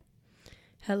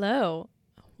Hello.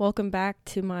 Welcome back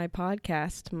to my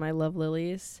podcast, my love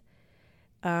lilies.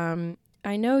 I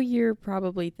know you're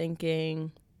probably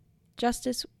thinking,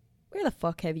 Justice, where the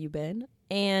fuck have you been?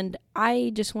 And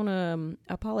I just want to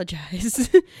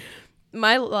apologize.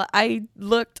 I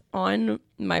looked on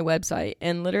my website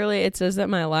and literally it says that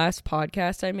my last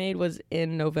podcast I made was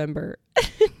in November.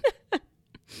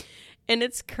 And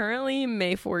it's currently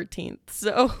May 14th.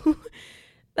 So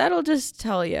that'll just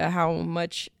tell you how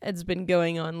much it's been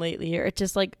going on lately here. It's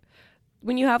just like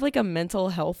when you have like a mental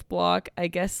health block, I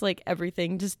guess like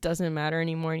everything just doesn't matter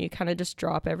anymore and you kind of just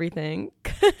drop everything.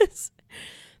 'Cause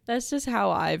that's just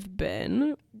how I've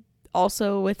been.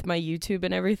 Also with my YouTube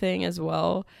and everything as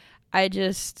well. I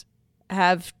just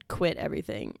have quit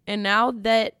everything. And now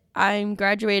that I'm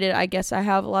graduated, I guess I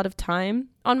have a lot of time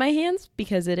on my hands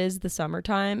because it is the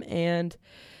summertime. And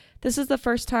this is the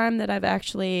first time that I've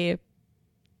actually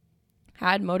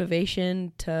had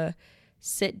motivation to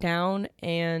sit down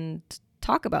and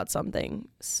talk about something.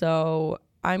 So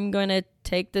I'm going to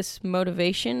take this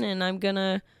motivation and I'm going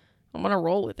to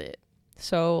roll with it.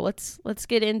 So let's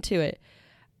get into it.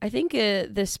 I think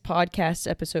this podcast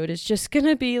episode is just going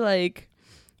to be like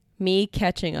me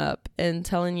catching up and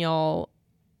telling y'all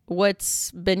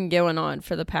what's been going on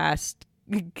for the past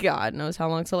God knows how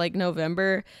long. So like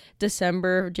November,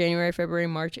 December, January, February,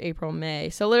 March, April, May.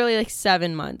 So literally like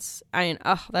 7 months. I mean,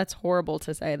 that's horrible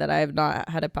to say that I have not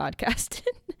had a podcast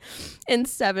in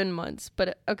 7 months.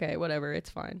 But okay, whatever. It's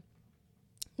fine.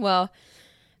 Well,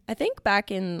 I think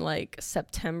back in like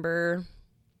September,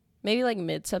 maybe like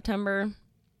mid-September,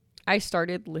 I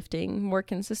started lifting more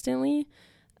consistently.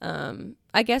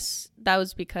 I guess that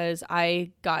was because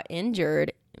I got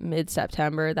injured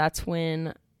mid-September. That's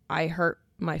when I hurt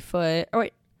my foot. Oh,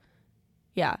 wait.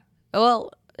 Yeah.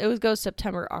 Well, it goes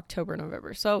September, October,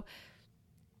 November. So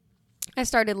I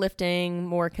started lifting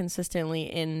more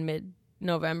consistently in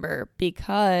mid-November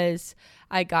because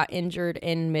I got injured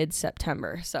in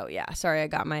mid-September. So yeah, sorry, I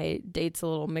got my dates a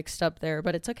little mixed up there,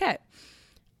 but it's okay.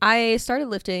 I started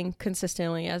lifting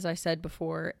consistently, as I said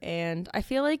before, and I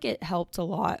feel like it helped a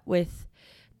lot with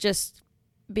just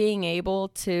being able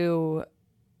to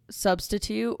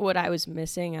substitute what I was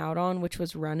missing out on, which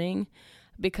was running,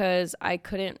 because I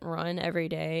couldn't run every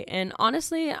day. And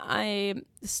honestly, I'm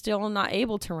still not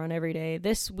able to run every day.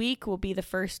 This week will be the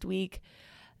first week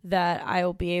that I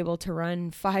will be able to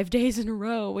run 5 days in a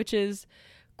row, which is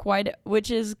quite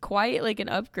like an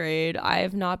upgrade. I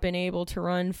have not been able to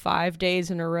run 5 days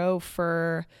in a row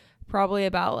for probably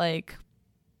about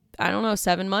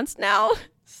 7 months now.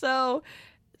 So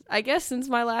I guess since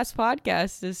my last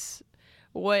podcast is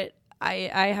what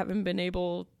I haven't been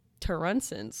able to run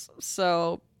since.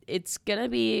 So it's gonna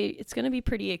be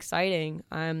pretty exciting.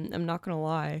 I'm not gonna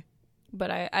lie. But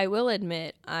I will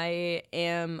admit I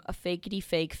am a fakety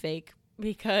fake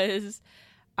because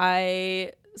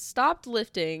I stopped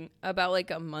lifting about like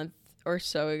a month or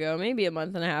so ago, maybe a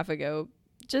month and a half ago,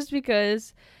 just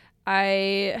because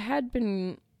I had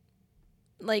been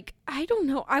I don't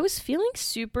know, I was feeling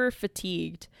super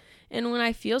fatigued. And when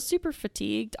I feel super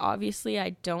fatigued, obviously I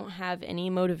don't have any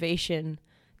motivation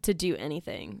to do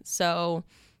anything. So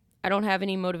I don't have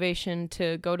any motivation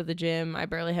to go to the gym. I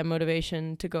barely have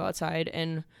motivation to go outside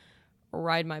and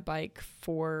ride my bike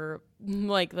for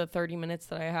like the 30 minutes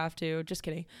that I have to. Just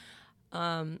kidding.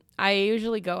 I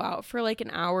usually go out for like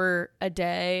an hour a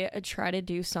day. I try to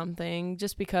do something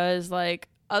just because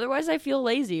otherwise I feel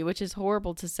lazy, which is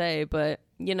horrible to say, but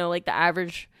like the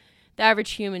average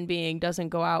human being doesn't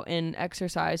go out and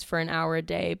exercise for an hour a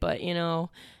day, but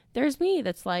there's me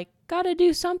that's like, gotta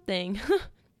do something.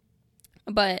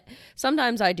 But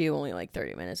sometimes I do only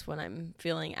 30 minutes when I'm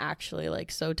feeling actually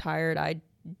so tired I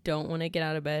don't want to get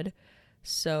out of bed.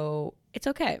 So it's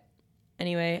okay.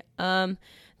 Anyway, the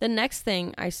next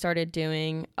thing I started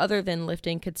doing other than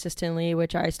lifting consistently,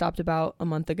 which I stopped about a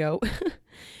month ago,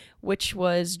 which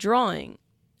was drawing.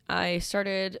 I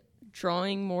started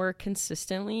drawing more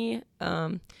consistently.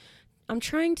 I'm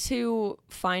trying to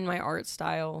find my art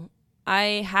style.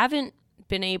 I haven't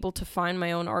been able to find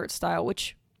my own art style,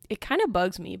 which it kind of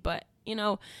bugs me, but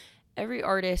every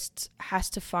artist has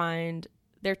to find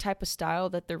their type of style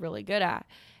that they're really good at.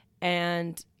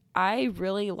 And I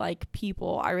really like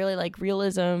people. I really like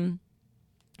realism,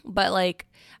 but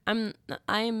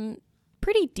I'm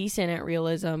pretty decent at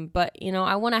realism, but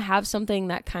I want to have something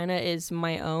that kind of is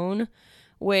my own,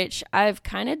 which I've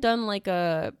kind of done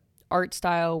a art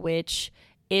style which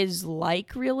is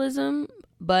like realism,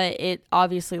 but it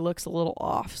obviously looks a little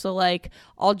off. So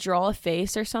I'll draw a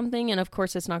face or something, and of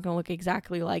course it's not going to look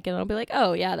exactly like it. And I'll be like,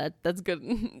 oh yeah, that's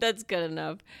good. That's good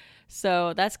enough.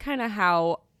 So that's kind of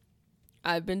how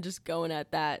I've been just going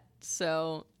at that.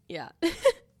 So, yeah.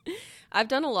 I've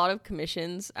done a lot of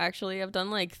commissions, actually. I've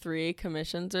done like 3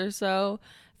 commissions or so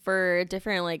for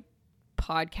different like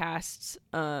podcasts,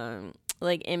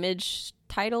 like image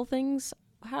title things.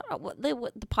 What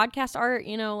the podcast art,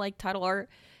 like title art.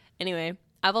 Anyway,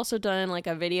 I've also done like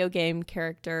a video game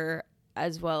character,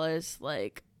 as well as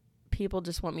like people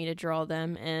just want me to draw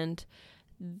them and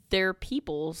they're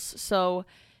people's. So,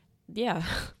 yeah.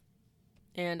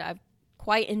 And I've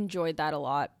quite enjoyed that a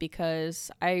lot because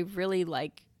I really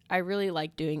like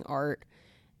doing art,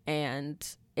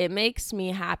 and it makes me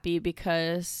happy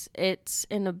because it's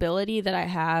an ability that I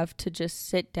have to just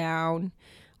sit down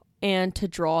and to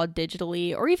draw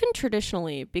digitally or even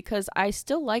traditionally, because I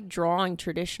still like drawing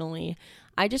traditionally.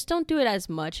 I just don't do it as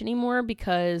much anymore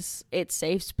because it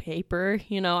saves paper.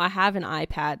 I have an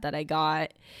iPad that I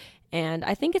got, and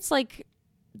I think it's like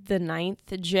the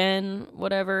 9th gen,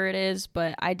 whatever it is,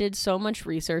 but I did so much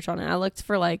research on it. I looked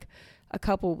for like a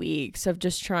couple weeks of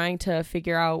just trying to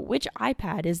figure out which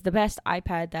iPad is the best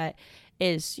iPad that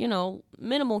is,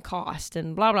 minimal cost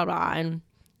and blah, blah, blah, and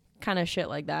kind of shit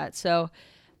like that. So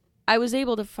I was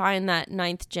able to find that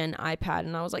 9th gen iPad,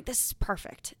 and I was like, this is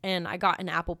perfect. And I got an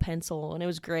Apple Pencil, and it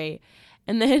was great.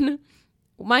 And then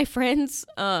my friends,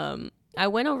 I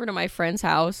went over to my friend's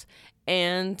house,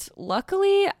 and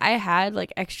luckily I had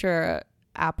like extra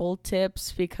Apple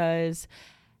tips because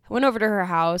I went over to her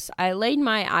house. I laid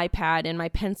my iPad and my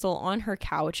pencil on her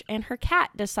couch, and her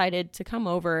cat decided to come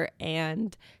over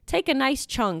and take a nice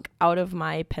chunk out of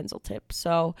my pencil tip.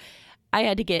 So I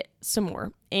had to get some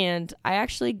more. And I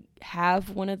actually have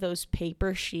one of those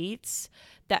paper sheets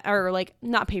that are like,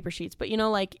 not paper sheets, but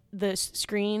like the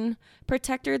screen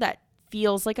protector that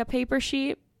feels like a paper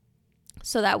sheet,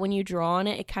 so that when you draw on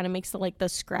it, it kind of makes the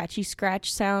scratchy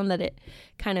scratch sound that it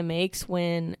kind of makes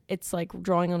when it's like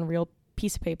drawing on a real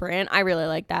piece of paper. And I really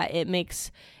like that. It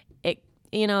makes it,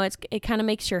 it kind of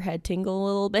makes your head tingle a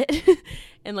little bit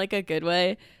in like a good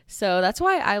way. So that's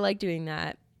why I like doing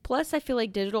that. Plus, I feel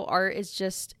like digital art is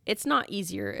just, it's not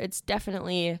easier. It's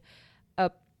definitely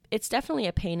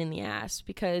a pain in the ass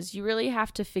because you really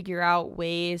have to figure out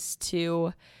ways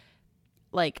to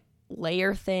like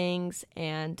layer things,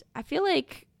 and I feel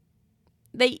like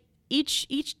they each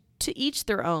to each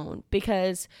their own,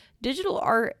 because digital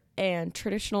art and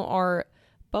traditional art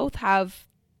both have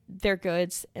their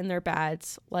goods and their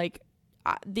bads. Like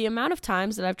the amount of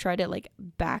times that I've tried to like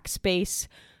backspace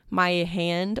my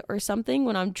hand or something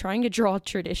when I'm trying to draw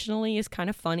traditionally is kind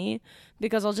of funny,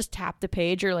 because I'll just tap the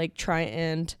page or like try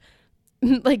and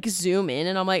like zoom in,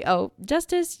 and I'm like, oh,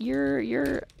 Justice,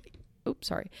 you're oops,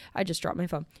 sorry, I just dropped my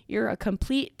phone. You're a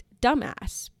complete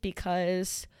dumbass,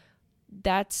 because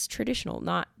that's traditional,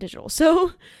 not digital.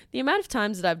 So the amount of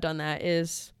times that I've done that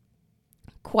is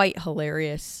quite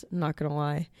hilarious, I'm not gonna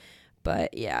lie.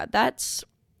 But yeah,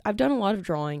 I've done a lot of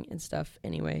drawing and stuff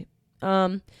anyway.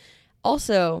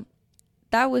 Also,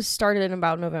 that was started in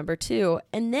about November too,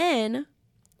 and then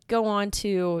go on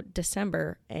to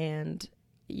December, and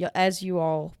as you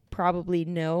all probably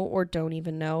know or don't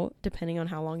even know, depending on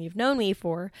how long you've known me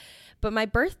for, but my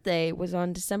birthday was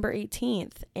on December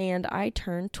 18th, and I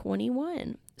turned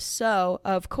 21. So,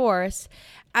 of course,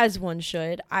 as one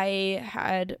should, I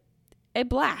had a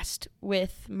blast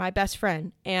with my best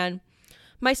friend, and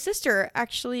my sister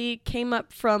actually came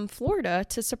up from Florida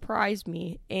to surprise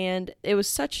me, and it was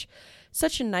such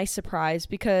a nice surprise,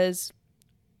 because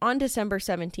on December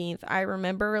 17th, I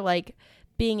remember like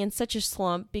being in such a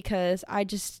slump because I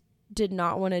just did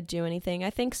not want to do anything.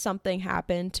 I think something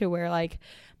happened to where like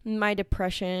my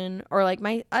depression, or like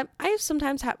I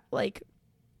sometimes have like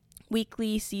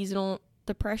weekly seasonal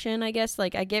depression, I guess.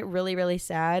 Like I get really, really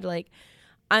sad. Like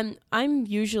I'm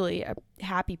usually a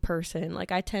happy person.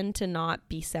 Like I tend to not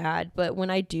be sad, but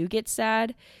when I do get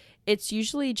sad, it's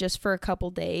usually just for a couple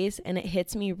days, and it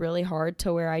hits me really hard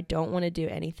to where I don't want to do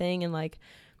anything, and like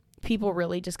people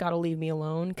really just got to leave me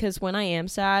alone, because when I am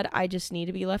sad, I just need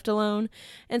to be left alone.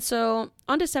 And so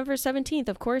on December 17th,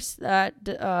 of course,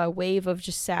 that wave of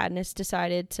just sadness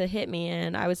decided to hit me,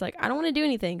 and I was like, I don't want to do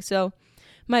anything. So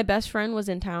my best friend was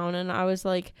in town, and I was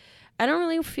like, I don't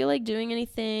really feel like doing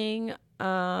anything,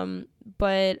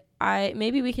 but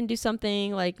maybe we can do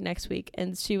something like next week.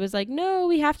 And she was like, no,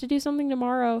 we have to do something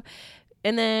tomorrow.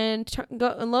 And then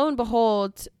lo and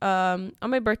behold, on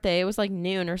my birthday, it was like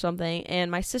noon or something,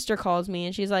 and my sister calls me,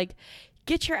 and she's like,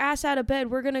 get your ass out of bed,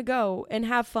 we're gonna go and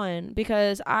have fun,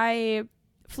 because I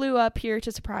flew up here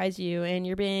to surprise you, and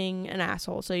you're being an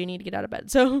asshole, so you need to get out of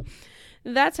bed. So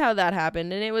that's how that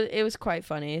happened, and it was quite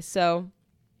funny. So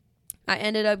I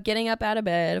ended up getting up out of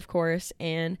bed, of course,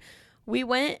 and we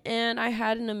went, and I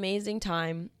had an amazing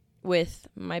time. with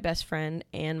my best friend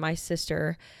and my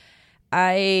sister.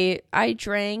 I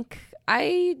drank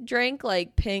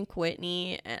like Pink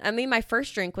Whitney. I mean, my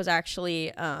first drink was actually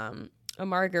a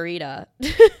margarita.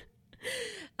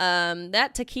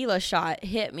 That tequila shot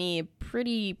hit me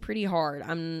pretty hard.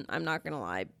 I'm not gonna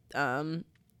lie.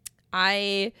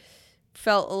 I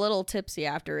felt a little tipsy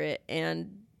after it,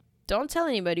 and don't tell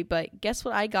anybody, but guess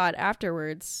what I got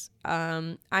afterwards?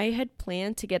 I had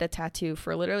planned to get a tattoo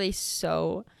for literally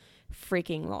so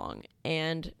freaking long,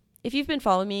 and if you've been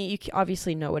following me, you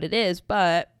obviously know what it is,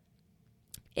 but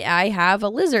I have a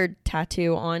lizard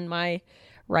tattoo on my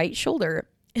right shoulder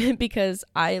because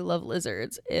I love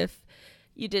lizards. If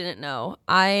you didn't know,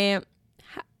 if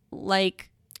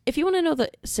you want to know the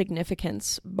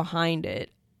significance behind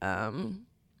it,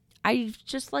 I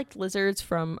just liked lizards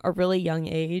from a really young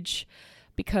age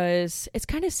because it's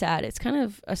kind of sad. It's kind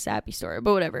of a sappy story,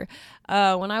 but whatever.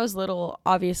 When I was little,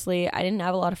 obviously, I didn't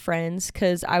have a lot of friends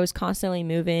because I was constantly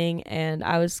moving and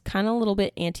I was kind of a little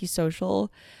bit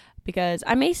antisocial because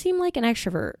I may seem like an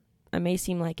extrovert. I may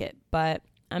seem like it, but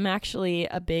I'm actually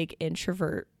a big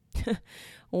introvert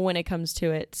when it comes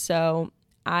to it. So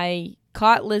I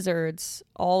caught lizards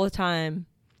all the time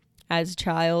as a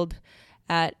child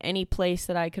at any place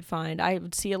that I could find. I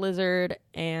would see a lizard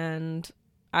and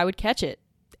I would catch it.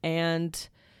 And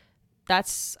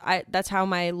that's how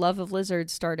my love of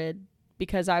lizards started,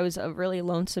 because I was a really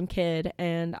lonesome kid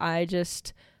and I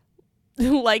just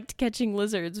liked catching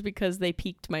lizards because they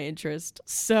piqued my interest.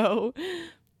 So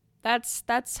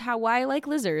that's how I like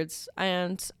lizards,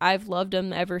 and I've loved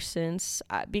them ever since,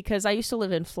 because I used to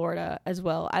live in Florida as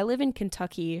well. I live in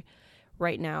Kentucky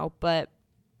right now, but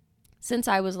since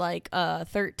I was like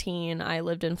 13, I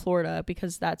lived in Florida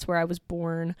because that's where I was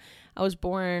born. I was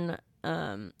born,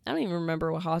 I don't even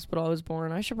remember what hospital I was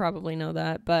born. I should probably know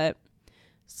that, but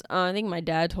I think my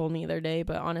dad told me the other day,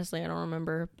 but honestly, I don't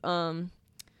remember.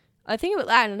 I think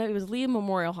it was Lee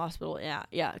Memorial Hospital.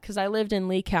 Yeah, because I lived in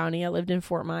Lee County. I lived in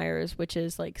Fort Myers, which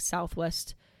is like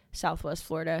southwest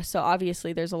Florida. So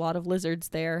obviously there's a lot of lizards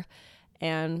there.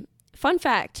 And fun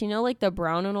fact, like the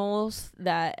brown anoles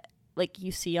that like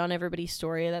you see on everybody's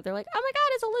story that they're like, oh my God,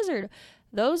 it's a lizard.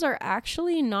 Those are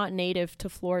actually not native to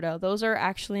Florida. Those are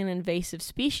actually an invasive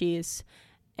species.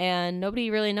 And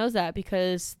nobody really knows that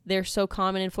because they're so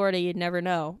common in Florida, you'd never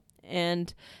know.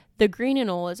 And the green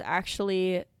anole is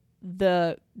actually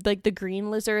the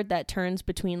green lizard that turns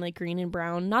between like green and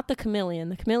brown, not the chameleon.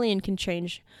 The chameleon can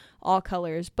change all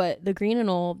colors, but the green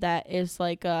anole that is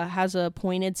like has a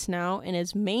pointed snout and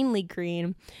is mainly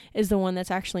green is the one that's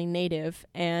actually native.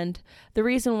 And the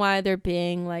reason why they're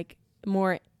being like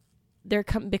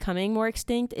becoming more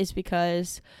extinct is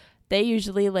because they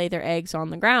usually lay their eggs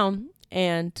on the ground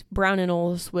and brown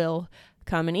anoles will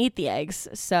come and eat the eggs.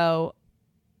 So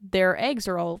their eggs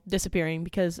are all disappearing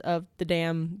because of the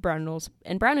damn brown anoles.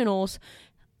 And brown anoles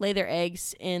lay their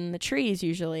eggs in the trees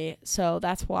usually, so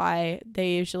that's why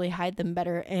they usually hide them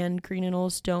better, and green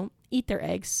anoles don't eat their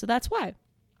eggs, so that's why.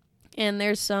 And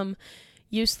there's some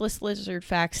useless lizard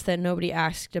facts that nobody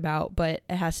asked about, but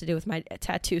it has to do with my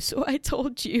tattoo, so I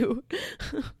told you.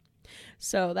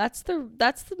 So that's the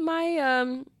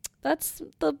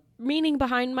meaning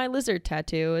behind my lizard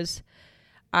tattoo. Is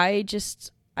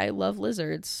I love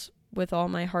lizards with all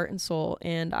my heart and soul,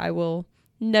 and I will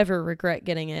never regret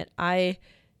getting it. I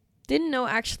didn't know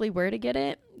actually where to get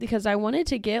it because I wanted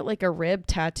to get like a rib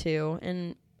tattoo,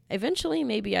 and eventually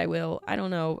maybe I will. I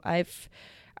don't know.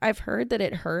 I've heard that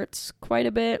it hurts quite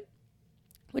a bit,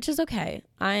 which is okay.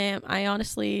 I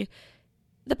honestly,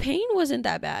 the pain wasn't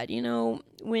that bad.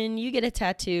 When you get a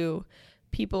tattoo,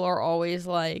 people are always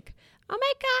like, oh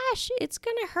my gosh, it's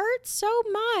gonna hurt so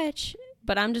much.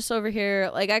 But I'm just over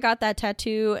here, like, I got that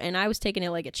tattoo and I was taking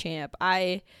it like a champ.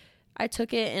 I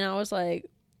took it and I was like,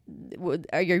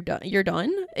 you're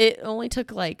done? It only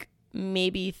took like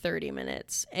maybe 30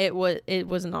 minutes. It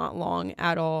was not long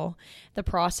at all. The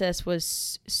process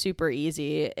was super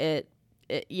easy. It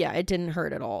didn't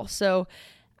hurt at all. So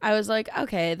I was like,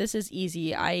 okay, this is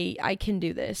easy. I can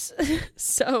do this.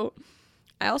 So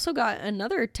I also got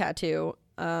another tattoo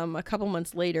a couple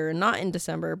months later, not in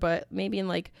December, but maybe in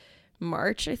like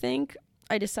March, I think.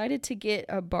 I decided to get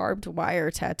a barbed wire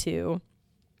tattoo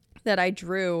that I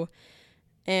drew.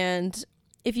 And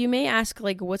if you may ask,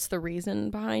 like, what's the reason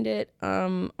behind it?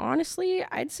 Honestly,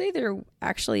 I'd say there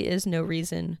actually is no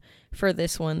reason for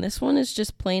this one. This one is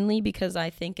just plainly because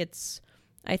I think it's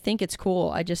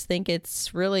cool. I just think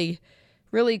it's really,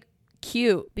 really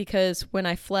cute because when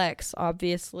I flex,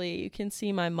 obviously you can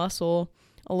see my muscle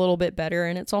a little bit better,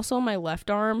 and it's also my left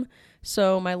arm.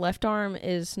 So my left arm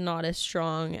is not as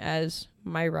strong as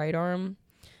my right arm.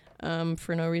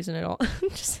 for no reason at all.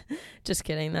 just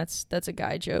kidding. That's a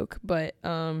guy joke. But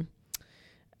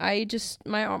I just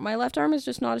my left arm is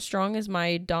just not as strong as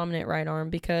my dominant right arm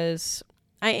because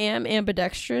I am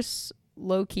ambidextrous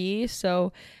low key,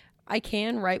 so I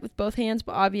can write with both hands,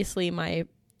 but obviously my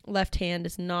left hand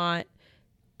is not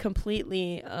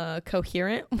completely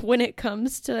coherent when it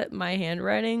comes to my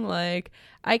handwriting. Like,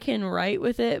 I can write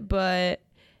with it, but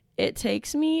it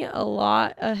takes me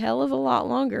a hell of a lot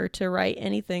longer to write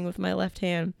anything with my left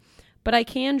hand. But I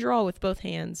can draw with both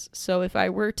hands. So if I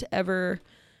were to ever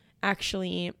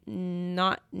actually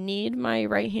not need my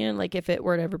right hand, like if it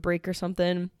were to ever break or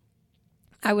something,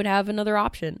 I would have another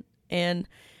option. And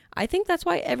I think that's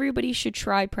why everybody should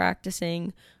try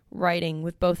practicing writing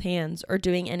with both hands or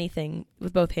doing anything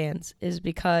with both hands, is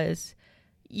because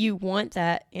you want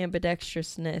that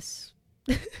ambidextrousness.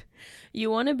 You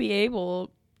want to be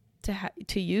able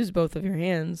to use both of your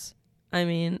hands. I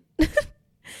mean,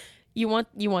 you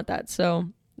want that. So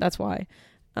that's why.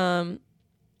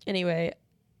 Anyway,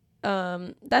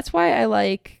 that's why I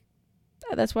like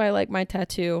my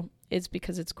tattoo, is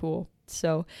because it's cool.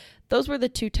 So those were the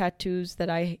two tattoos that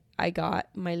I got,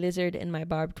 my lizard and my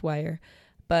barbed wire.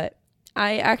 But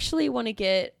I actually want to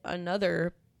get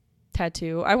another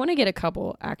tattoo. I want to get a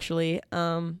couple, actually.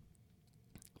 My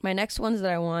next ones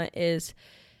that I want is,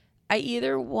 I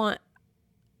either want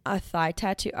a thigh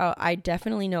tattoo. Oh, I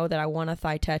definitely know that I want a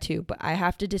thigh tattoo, but I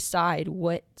have to decide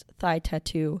what thigh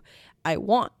tattoo I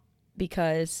want,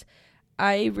 because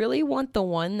I really want the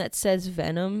one that says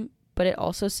Venom, but it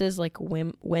also says like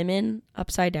women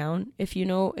upside down. If you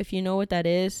know what that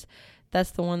is,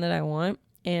 that's the one that I want.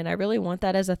 And I really want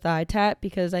that as a thigh tat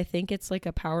because I think it's like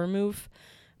a power move.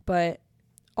 But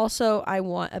also I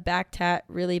want a back tat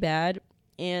really bad.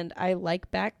 And I like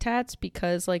back tats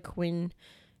because like when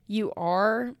you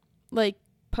are like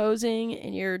posing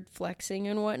and you're flexing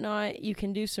and whatnot, you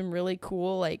can do some really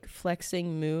cool like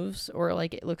flexing moves, or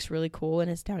like it looks really cool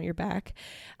and it's down your back.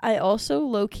 I also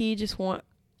low-key just want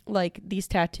like these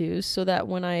tattoos so that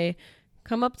when I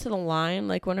come up to the line,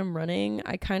 like when I'm running,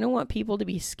 I kind of want people to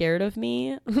be scared of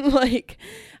me. Like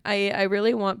I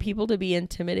really want people to be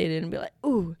intimidated and be like,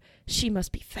 ooh, she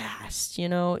must be fast,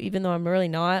 even though I'm really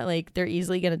not. Like, they're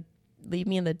easily gonna leave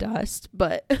me in the dust,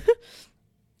 but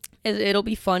it'll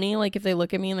be funny, like if they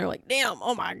look at me and they're like, damn,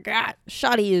 oh my god,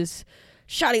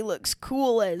 Shotty looks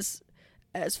cool as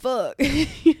fuck.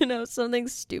 Something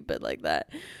stupid like that.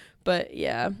 But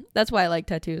yeah, that's why I like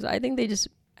tattoos. I think they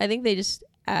just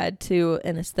add to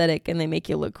an aesthetic and they make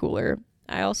you look cooler.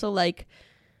 I also like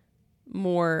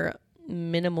more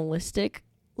minimalistic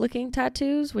looking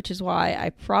tattoos, which is why I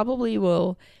probably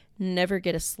will never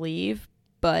get a sleeve,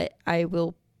 but I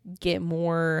will get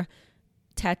more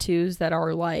tattoos that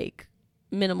are like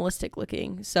minimalistic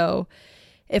looking. So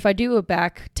if I do a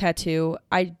back tattoo,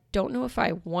 I don't know if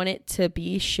I want it to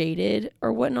be shaded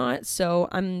or whatnot, so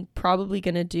I'm probably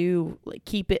gonna do like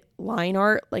keep it line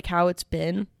art, like how it's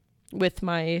been with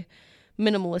my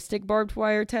minimalistic barbed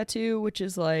wire tattoo, which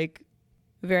is like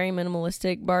very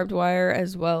minimalistic barbed wire,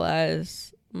 as well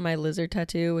as my lizard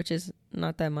tattoo, which is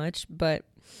not that much. But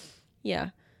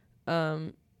yeah.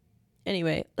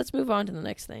 Anyway, let's move on to the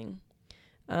next thing.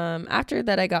 After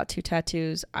that I got 2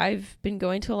 tattoos, I've been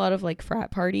going to a lot of like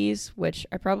frat parties, which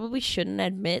I probably shouldn't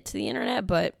admit to the internet,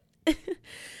 but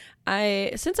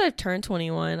since I've turned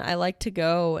 21, I like to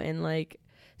go and like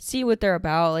see what they're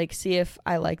about, like see if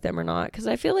I like them or not, because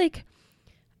I feel like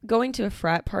going to a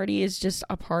frat party is just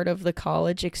a part of the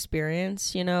college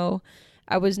experience.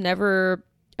 I was never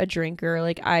a drinker.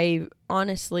 Like, I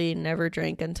honestly never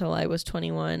drank until I was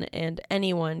 21, and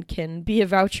anyone can be a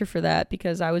voucher for that,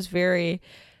 because I was very,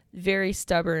 very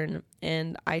stubborn,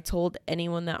 and I told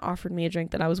anyone that offered me a drink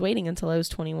that I was waiting until I was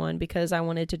 21 because I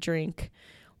wanted to drink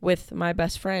with my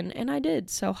best friend, and I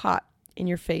did. So hot in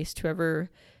your face to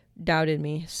whoever doubted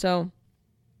me. So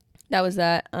that was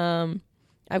that.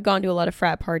 I've gone to a lot of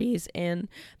frat parties and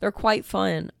they're quite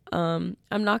fun. I'm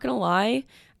not gonna lie,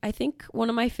 I think one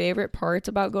of my favorite parts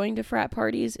about going to frat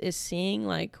parties is seeing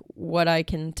like what I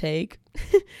can take,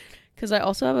 because I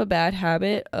also have a bad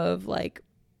habit of like,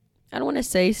 I don't want to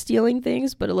say stealing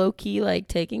things, but low key like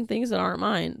taking things that aren't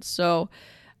mine. So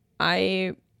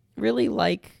I really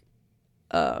like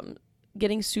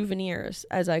getting souvenirs,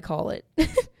 as I call it,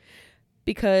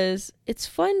 because it's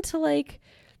fun to like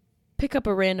pick up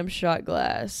a random shot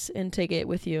glass and take it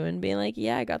with you and be like,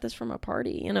 yeah, I got this from a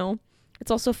party.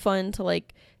 It's also fun to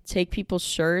like take people's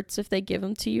shirts if they give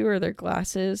them to you, or their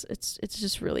glasses. It's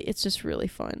just really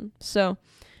fun. So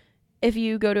if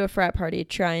you go to a frat party,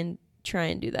 try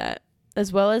and do that,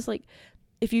 as well as like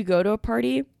if you go to a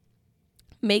party,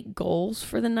 make goals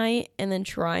for the night and then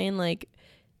try and like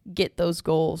get those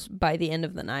goals by the end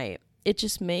of the night. It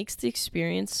just makes the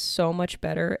experience so much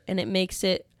better, and it makes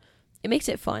it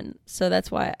fun. So that's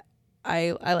why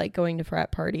I like going to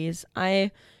frat parties.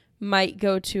 I might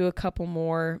go to a couple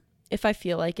more if I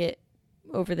feel like it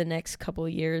over the next couple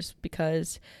of years,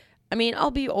 because I mean, I'll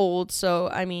be old, so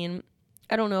I mean,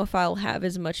 I don't know if I'll have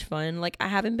as much fun. Like, I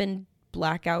haven't been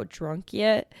blackout drunk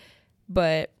yet,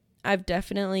 but I've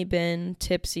definitely been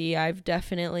tipsy. I've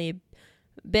definitely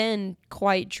been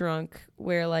quite drunk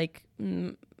where like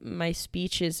my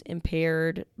speech is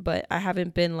impaired, but I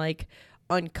haven't been like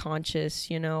unconscious,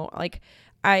 you know. Like,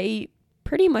 I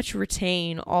pretty much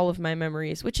retain all of my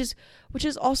memories, which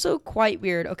is also quite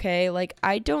weird, okay? Like,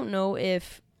 I don't know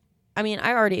if I mean,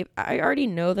 I already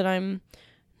know that I'm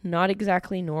not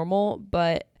exactly normal,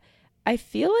 but I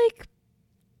feel like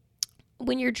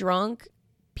when you're drunk,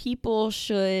 people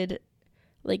should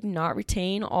like not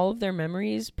retain all of their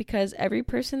memories, because every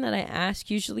person that I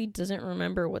ask usually doesn't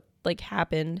remember what like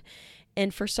happened.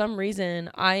 And for some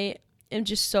reason, I am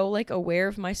just so like aware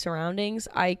of my surroundings.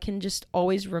 I can just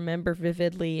always remember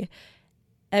vividly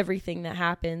everything that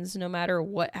happens, no matter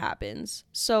what happens.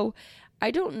 So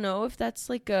I don't know if that's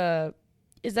like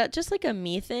is that just like a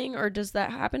me thing, or does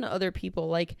that happen to other people?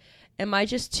 Like, am I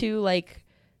just too like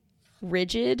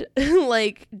rigid?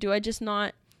 Like, do I just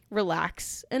not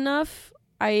relax enough?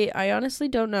 I honestly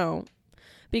don't know,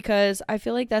 because I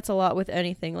feel like that's a lot with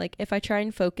anything. Like, if I try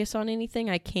and focus on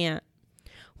anything, I can't,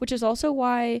 which is also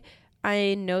why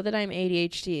I know that I'm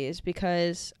ADHD, is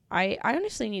because I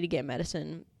honestly need to get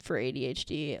medicine for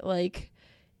ADHD. Like,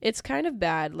 it's kind of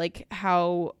bad, like,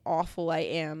 how awful I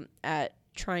am at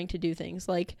trying to do things.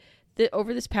 Like,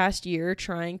 over this past year,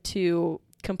 trying to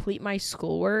complete my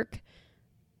schoolwork,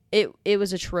 it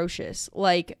was atrocious.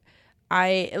 Like,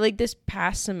 this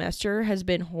past semester has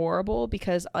been horrible,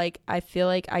 because, like, I feel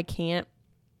like I can't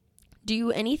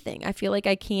do anything. I feel like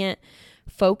I can't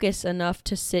focus enough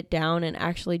to sit down and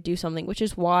actually do something, which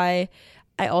is why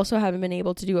I also haven't been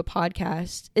able to do a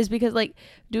podcast, is because like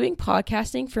doing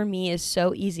podcasting for me is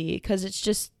so easy, because it's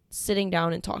just sitting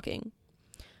down and talking.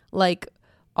 Like,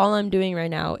 all I'm doing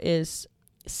right now is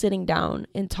sitting down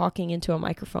and talking into a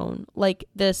microphone. Like,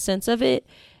 the sense of it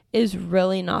is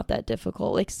really not that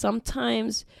difficult. Like,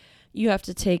 sometimes you have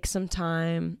to take some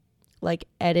time like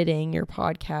editing your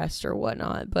podcast or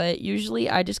whatnot, but usually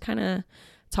I just kind of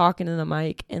talk into the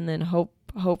mic and then hope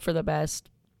for the best.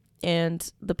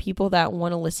 And the people that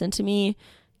want to listen to me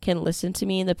can listen to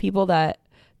me, and the people that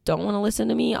don't want to listen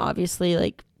to me, obviously,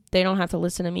 like, they don't have to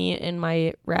listen to me in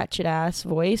my ratchet ass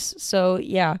voice. So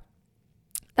yeah,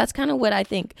 that's kind of what I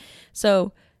think.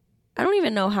 So I don't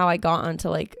even know how I got onto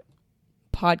like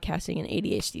podcasting and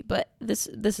ADHD, but this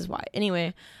is why.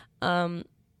 Anyway,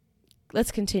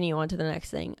 let's continue on to the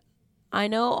next thing. I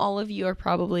know all of you are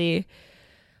probably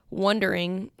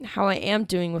wondering how I am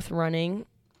doing with running.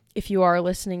 If you are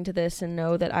listening to this and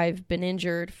know that I've been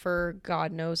injured for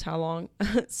God knows how long,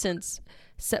 since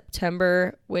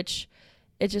September, which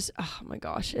it just, oh my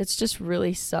gosh, it's just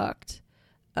really sucked.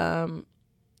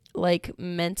 Like,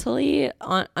 mentally,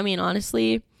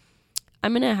 honestly,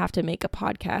 I'm going to have to make a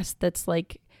podcast that's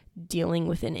like dealing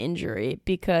with an injury,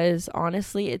 because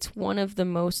honestly, it's one of the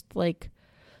most like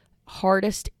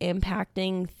hardest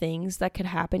impacting things that could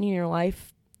happen in your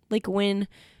life. Like, when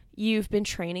you've been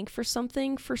training for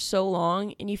something for so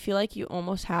long and you feel like you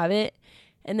almost have it,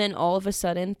 and then all of a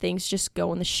sudden things just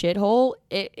go in the shithole,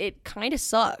 it kind of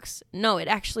sucks. No, it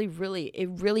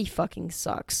really fucking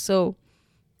sucks. So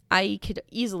I could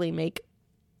easily make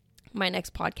my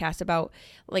next podcast about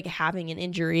like having an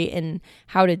injury and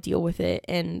how to deal with it,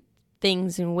 and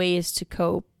things and ways to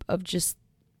cope, of just,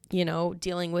 you know,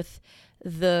 dealing with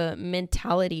the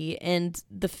mentality and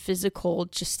the physical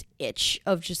just itch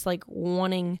of just like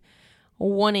wanting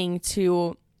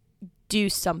to do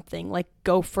something, like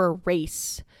go for a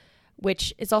race,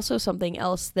 which is also something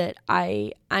else that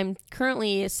I'm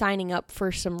currently signing up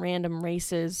for some random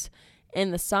races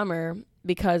in the summer,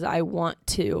 because I want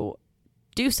to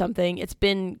do something. It's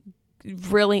been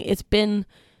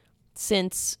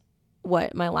since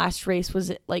my last race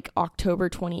was like October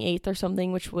 28th or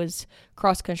something, which was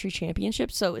cross country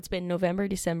championship. So it's been November,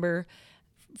 December,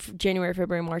 January,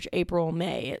 February, March, April,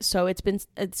 May. So it's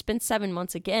been 7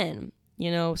 months again,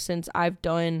 you know, since I've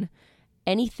done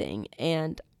anything,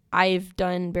 and I've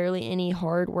done barely any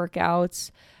hard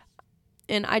workouts.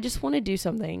 And I just want to do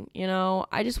something, you know.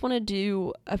 I just want to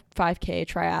do a 5K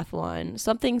triathlon,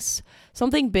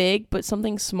 something big, but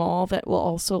something small that will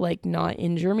also like not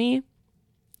injure me.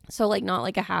 So like not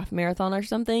like a half marathon or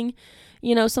something,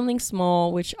 you know, something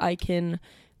small which I can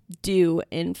do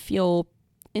and feel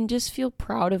and just feel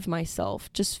proud of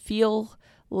myself. Just feel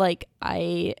like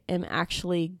I am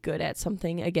actually good at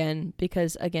something again,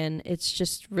 because again, it's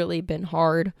just really been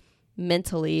hard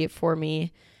mentally for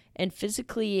me, and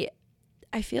physically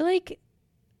I feel like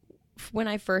when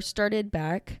I first started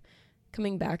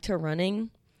coming back to running,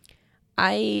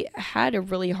 I had a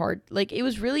really hard, like, it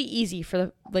was really easy for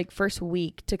the like first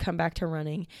week to come back to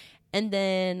running, and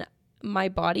then my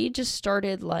body just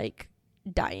started like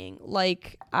dying.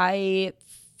 Like, I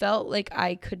felt like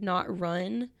I could not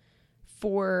run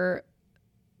for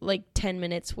like 10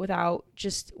 minutes without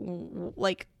just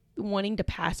like wanting to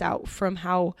pass out from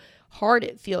how hard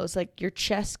it feels. Like your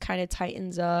chest kind of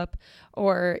tightens up,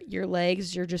 or your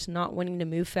legs, you're just not wanting to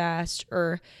move fast,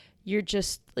 or you're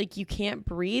just like, you can't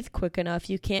breathe quick enough.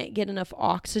 You can't get enough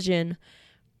oxygen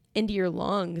into your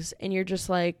lungs, and you're just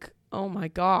like, oh my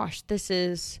gosh, this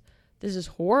is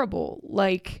horrible.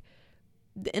 Like,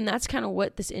 and that's kind of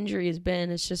what this injury has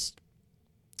been. It's just,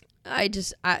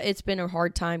 it's been a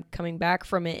hard time coming back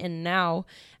from it. And now,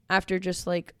 after just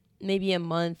like maybe a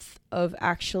month of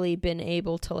actually been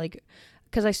able to, like,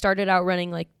 because I started out running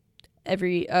like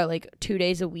every like 2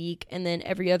 days a week, and then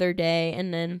every other day,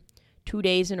 and then 2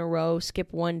 days in a row,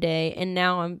 skip one day, and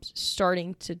now I'm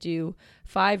starting to do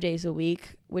 5 days a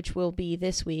week, which will be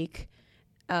this week.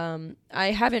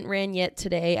 I haven't ran yet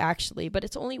today, actually, but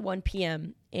it's only 1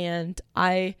 p.m. and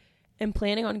I am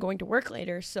planning on going to work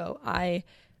later,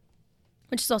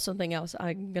 which is also something else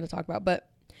I'm going to talk about, but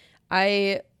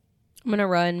I'm going to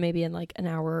run maybe in like an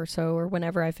hour or so, or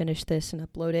whenever I finish this and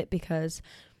upload it, because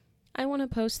I want to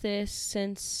post this,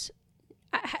 since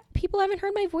people haven't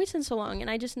heard my voice in so long, and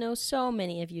I just know so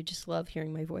many of you just love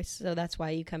hearing my voice, so that's why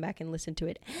you come back and listen to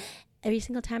it every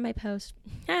single time I post.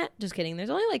 Just kidding.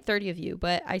 There's only like 30 of you,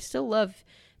 but I still love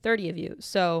 30 of you.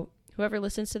 So whoever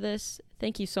listens to this,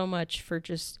 thank you so much for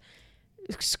just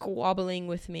squabbling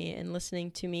with me and listening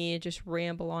to me just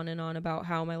ramble on and on about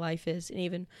how my life is. And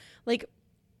even like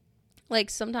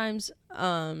sometimes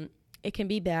it can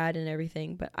be bad and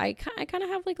everything, but I kind of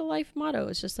have like a life motto.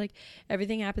 It's just like,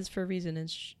 everything happens for a reason,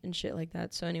 and shit like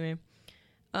that. So anyway,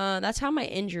 that's how my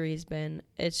injury's been.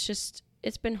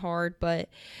 It's been hard, but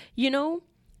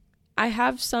I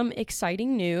have some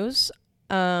exciting news.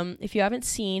 If you haven't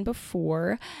seen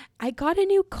before, I got a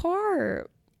new car,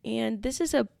 and this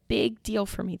is a big deal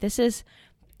for me.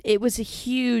 It was a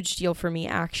huge deal for me,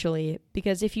 actually,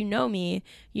 because if you know me,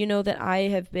 you know that I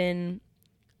have been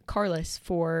carless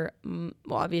for,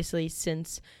 obviously,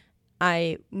 since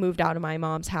I moved out of my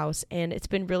mom's house, and it's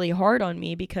been really hard on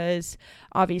me because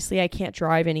obviously I can't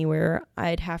drive anywhere.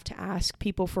 I'd have to ask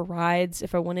people for rides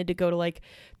if I wanted to go to like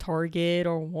Target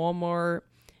or Walmart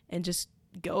and just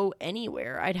go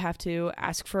anywhere. I'd have to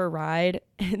ask for a ride,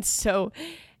 and so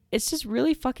it's just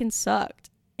really fucking sucked.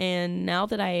 And now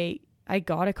that I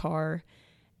got a car,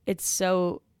 it's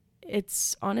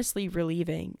honestly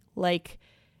relieving. Like,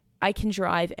 I can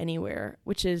drive anywhere,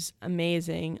 which is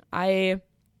amazing. I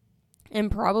am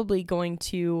probably going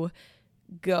to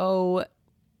go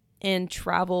and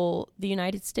travel the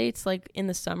United States like in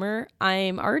the summer.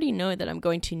 I'm already knowing that I'm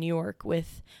going to New York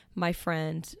with my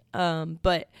friend,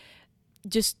 but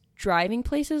just driving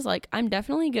places, like, I'm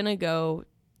definitely gonna go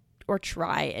or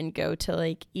try and go to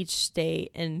like each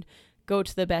state and go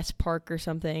to the best park or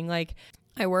something. Like,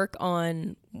 I work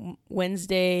on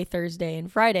Wednesday, Thursday, and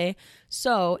Friday,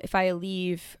 so if I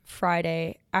leave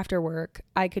Friday after work,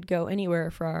 I could go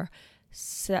anywhere for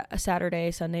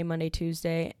Saturday, Sunday, Monday,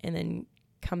 Tuesday, and then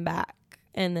come back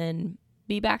and then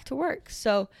be back to work.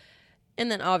 So,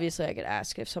 and then obviously I could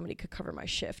ask if somebody could cover my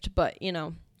shift, but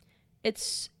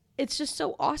it's just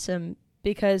so awesome,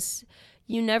 because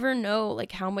you never know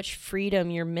like how much freedom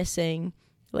you're missing,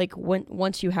 like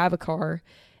once you have a car.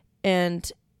 And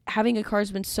having a car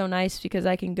has been so nice because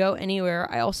I can go anywhere.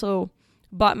 I also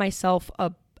bought myself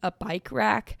a bike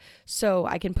rack, so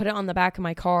I can put it on the back of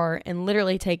my car and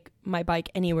literally take my bike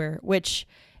anywhere, which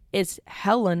is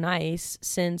hella nice,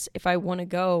 since if I want to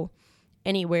go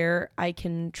anywhere, I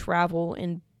can travel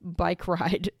and bike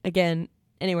ride again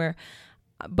anywhere.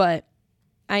 But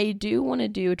I do want to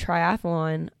do a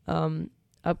triathlon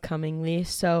upcomingly,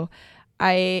 so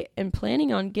I am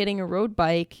planning on getting a road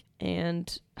bike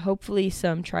and hopefully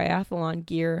some triathlon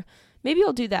gear. Maybe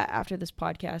I'll do that after this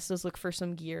podcast. Let's look for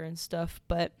some gear and stuff.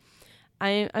 But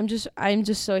I'm just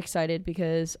so excited,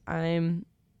 because I'm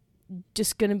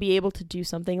just gonna be able to do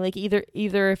something like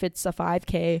either if it's a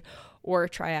 5K or a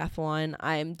triathlon.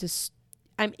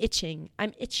 I'm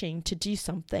itching to do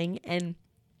something, and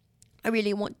I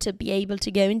really want to be able to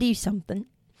go and do something.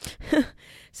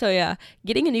 So yeah,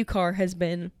 getting a new car has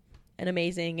been an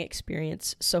amazing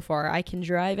experience so far. I can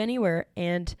drive anywhere,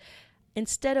 and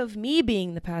instead of me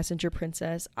being the passenger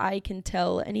princess, I can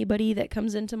tell anybody that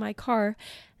comes into my car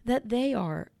that they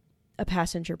are a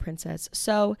passenger princess.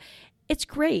 So it's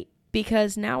great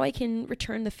because now I can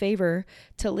return the favor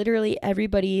to literally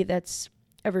everybody that's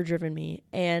ever driven me,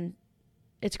 and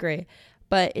it's great.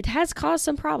 But it has caused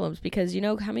some problems because,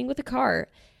 coming with a car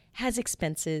has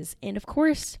expenses. And of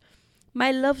course,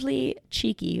 my lovely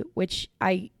Cheeky, which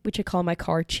I call my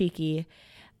car Cheeky,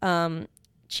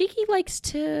 Cheeky likes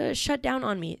to shut down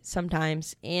on me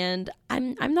sometimes, and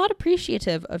I'm not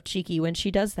appreciative of Cheeky when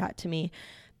she does that to me,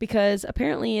 because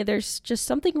apparently there's just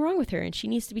something wrong with her and she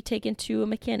needs to be taken to a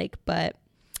mechanic, but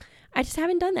I just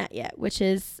haven't done that yet, which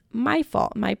is my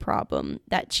fault, my problem,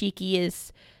 that Cheeky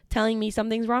is telling me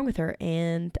something's wrong with her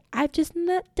and I've just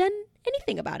not done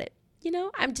anything about it.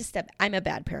 I'm a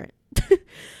bad parent,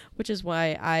 which is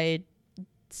why I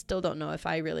still don't know if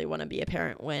I really want to be a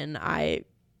parent when I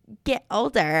get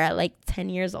older, like 10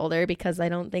 years older, because I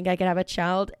don't think I could have a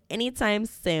child anytime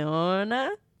soon.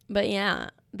 But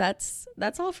yeah, that's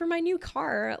all for my new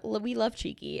car. We love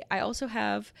Cheeky. I also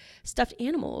have stuffed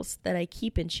animals that I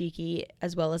keep in Cheeky,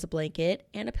 as well as a blanket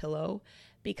and a pillow,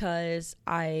 because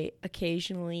I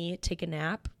occasionally take a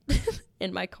nap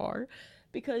in my car,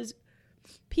 because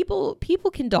people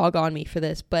can dog on me for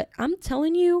this, but I'm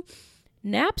telling you,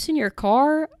 naps in your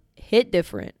car hit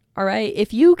different. All right.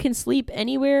 If you can sleep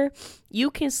anywhere, you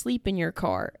can sleep in your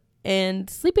car. And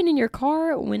sleeping in your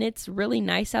car when it's really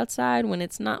nice outside, when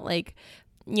it's not like,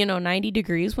 90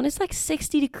 degrees, when it's like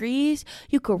 60 degrees,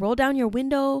 you could roll down your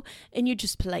window and you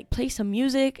just play some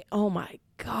music. Oh my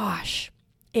gosh.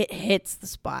 It hits the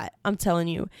spot. I'm telling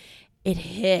you, it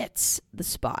hits the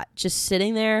spot. Just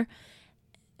sitting there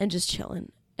and just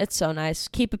chilling. It's so nice.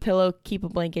 Keep a pillow, keep a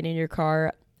blanket in your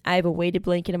car. I have a weighted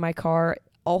blanket in my car.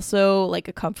 Also, like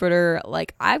a comforter.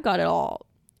 Like, I've got it all.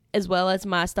 As well as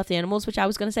my stuffed animals, which I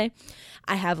was going to say.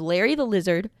 I have Larry the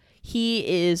lizard. He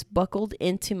is buckled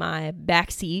into my back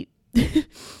seat.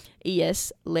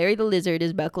 Yes, Larry the lizard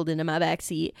is buckled into my back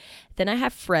seat. Then I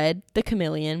have Fred the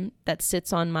chameleon that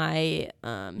sits on my,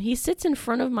 he sits in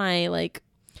front of my,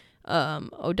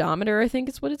 odometer, I think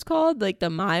is what it's called. Like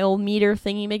the mile meter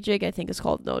thingy majig, I think it's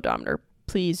called the odometer.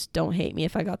 Please don't hate me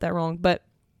if I got that wrong. But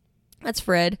that's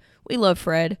Fred. We love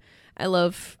Fred. I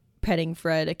love petting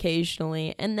Fred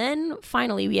occasionally. And then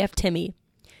finally we have Timmy.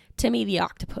 Timmy the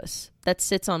octopus that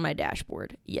sits on my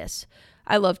dashboard. Yes,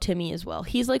 I love Timmy as well.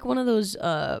 He's like one of those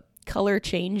color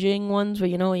changing ones where,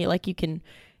 you can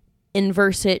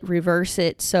inverse it, reverse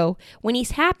it. So when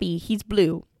he's happy, he's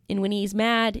blue. And when he's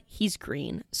mad, he's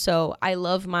green. So I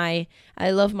love my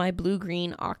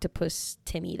blue-green octopus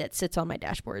Timmy that sits on my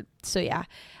dashboard. So yeah,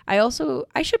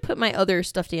 I should put my other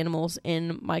stuffed animals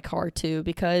in my car too,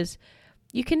 because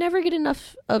you can never get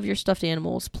enough of your stuffed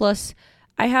animals. Plus,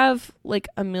 I have like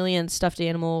a million stuffed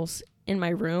animals in my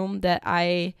room that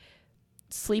I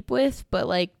sleep with, but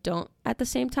don't at the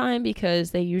same time,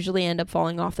 because they usually end up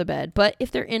falling off the bed. But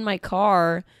if they're in my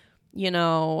car,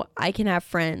 I can have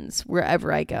friends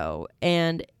wherever I go.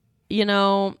 And,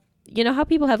 how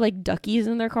people have duckies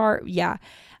in their car? Yeah.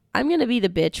 I'm going to be the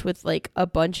bitch with a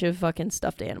bunch of fucking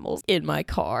stuffed animals in my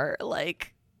car.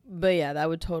 But yeah, that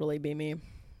would totally be me.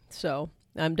 So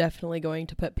I'm definitely going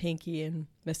to put Pinky and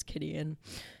Miss Kitty and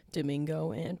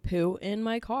Domingo and Pooh in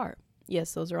my car.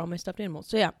 Yes, those are all my stuffed animals.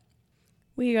 So yeah,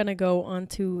 we're going to go on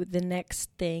to the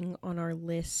next thing on our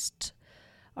list.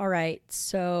 All right.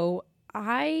 So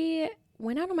I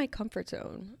went out of my comfort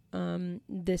zone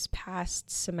this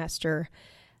past semester.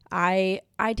 I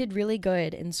did really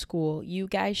good in school. You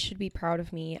guys should be proud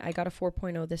of me. I got a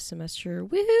 4.0 this semester.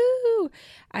 Woohoo!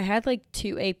 I had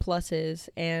 2 A+,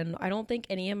 and I don't think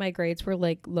any of my grades were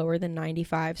lower than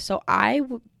 95. So I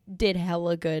did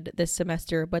hella good this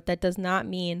semester, but that does not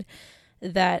mean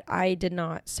that I did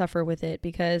not suffer with it,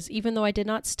 because even though I did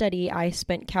not study, I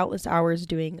spent countless hours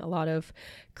doing a lot of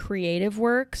creative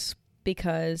works,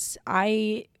 because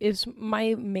my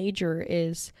major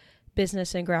is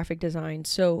business and graphic design.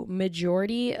 So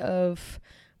majority of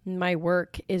my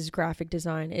work is graphic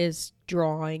design, is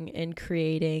drawing and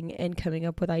creating and coming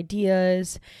up with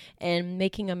ideas and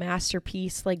making a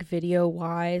masterpiece video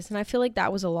wise. And I feel like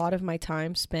that was a lot of my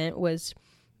time spent was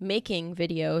making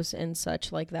videos and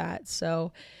such like that.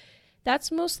 So that's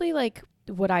mostly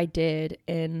what I did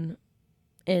in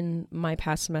my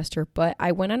past semester. But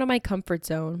I went out of my comfort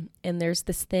zone, and there's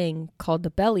this thing called the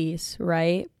Bellies,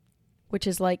 right? Which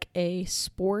is a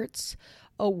sports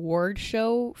award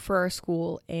show for our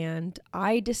school. And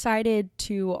I decided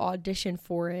to audition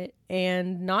for it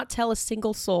and not tell a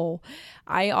single soul.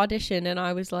 I auditioned and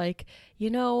I was like,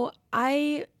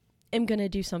 I am going to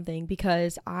do something,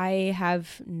 because I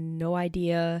have no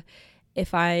idea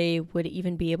if I would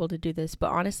even be able to do this.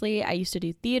 But honestly, I used to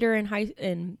do theater in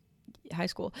high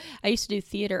school. I used to do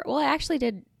theater. Well, I actually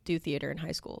did do theater in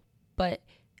high school, but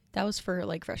that was for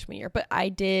like freshman year. But I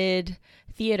did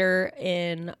theater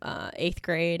in 8th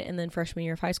grade and then freshman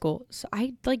year of high school. So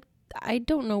I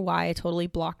don't know why I totally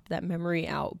blocked that memory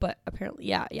out, but apparently,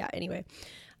 yeah. Anyway,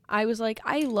 I was like,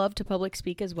 I love to public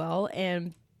speak as well,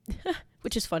 and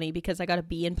which is funny because I got a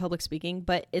B in public speaking,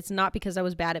 but it's not because I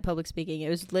was bad at public speaking. It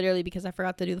was literally because I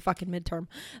forgot to do the fucking midterm.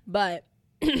 But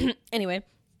anyway,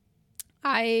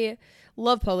 I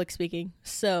love public speaking,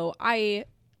 so I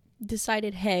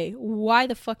decided, hey, why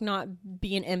the fuck not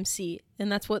be an MC?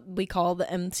 And that's what we call the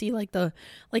MC, like the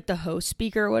host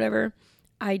speaker or whatever.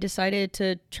 I decided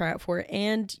to try out for it,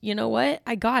 and you know what?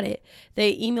 I got it.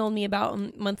 They emailed me about a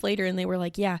month later, and they were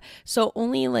like, yeah, so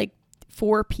only like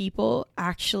 4 people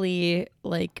actually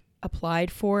like applied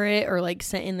for it or like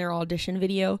sent in their audition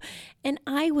video, and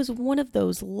I was one of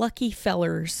those lucky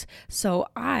fellers. So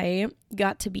I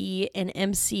got to be an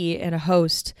MC and a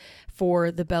host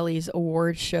for the Bellies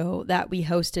Award show that we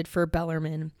hosted for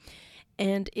Bellarmine,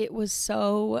 and it was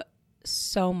so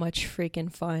much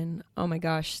freaking fun. Oh my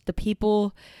gosh, the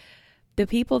people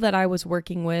that I was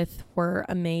working with were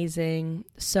amazing.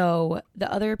 So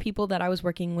the other people that I was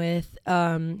working with,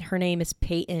 her name is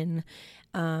Peyton,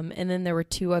 and then there were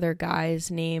 2 other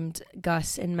guys named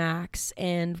Gus and Max,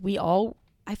 and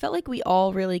I felt like we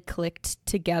all really clicked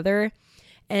together,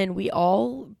 and we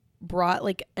all brought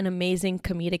like an amazing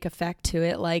comedic effect to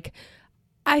it. Like,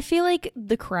 I feel like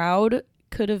the crowd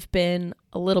could have been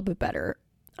a little bit better.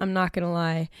 I'm not gonna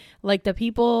lie. Like, the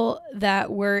people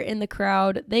that were in the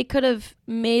crowd, they could have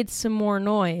made some more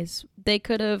noise. They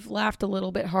could have laughed a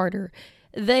little bit harder.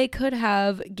 They could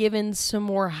have given some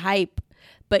more hype.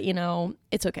 But you know,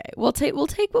 it's okay. We'll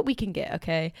take what we can get,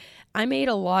 okay? I made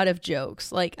a lot of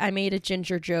jokes. Like, I made a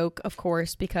ginger joke, of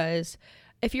course, because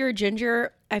if you're a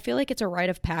ginger, I feel like it's a rite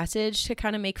of passage to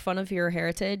kind of make fun of your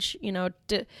heritage, you know,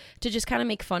 to just kind of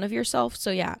make fun of yourself. So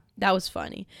yeah, that was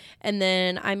funny. And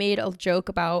then I made a joke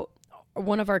about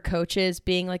one of our coaches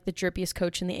being like the drippiest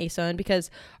coach in the ASUN,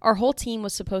 because our whole team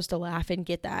was supposed to laugh and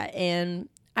get that. And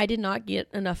I did not get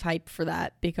enough hype for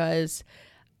that, because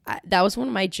that was one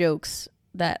of my jokes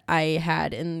that I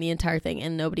had in the entire thing,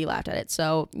 and nobody laughed at it.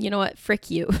 So you know what?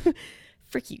 Frick you.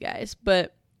 Frick you guys.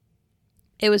 But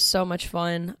it was so much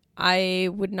fun. I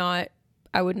would not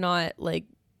like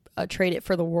trade it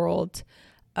for the world.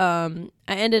 I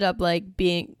ended up like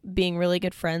being really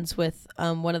good friends with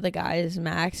one of the guys,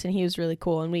 Max, and he was really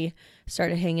cool, and we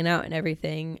started hanging out and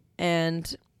everything,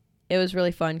 and it was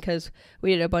really fun because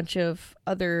we did a bunch of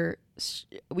other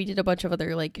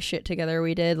like shit together.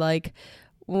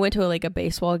 We went to like a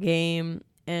baseball game,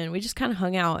 and we just kind of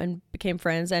hung out and became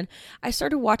friends. And I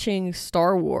started watching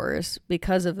Star Wars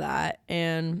because of that.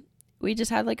 And we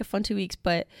just had like a fun 2 weeks,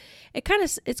 but it's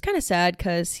kind of sad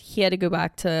because he had to go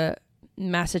back to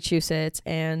Massachusetts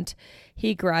and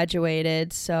he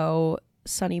graduated. So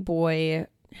Sonny Boy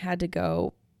had to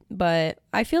go, but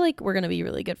I feel like we're going to be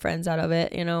really good friends out of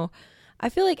it. You know, I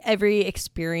feel like every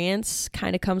experience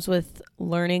kind of comes with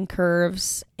learning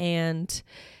curves, and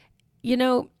you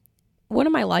know, one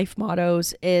of my life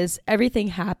mottos is everything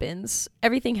happens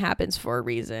for a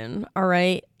reason. All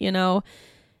right. You know,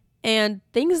 and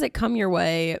things that come your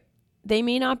way, they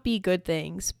may not be good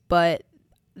things, but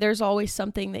there's always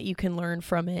something that you can learn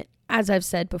from it, as I've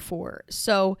said before.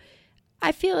 So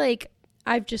I feel like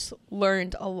I've just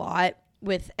learned a lot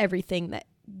with everything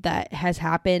that has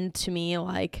happened to me.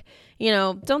 Like, you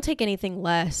know, don't take anything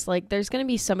less. Like, there's going to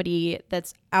be somebody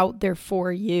that's out there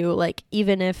for you, like,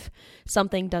 even if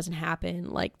something doesn't happen.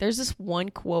 Like, there's this one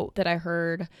quote that I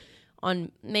heard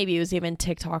on, maybe it was even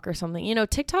TikTok or something. You know,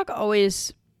 TikTok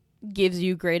always gives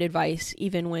you great advice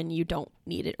even when you don't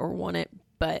need it or want it,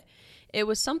 but it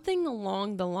was something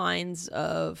along the lines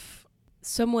of,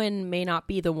 someone may not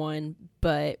be the one,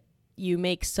 but you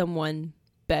make someone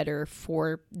better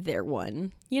for their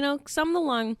one. You know, some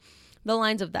along the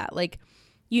lines of that. Like,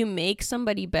 you make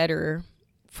somebody better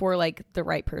for like the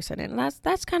right person, and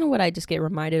that's kind of what I just get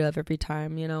reminded of every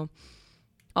time, you know.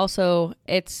 Also,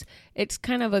 it's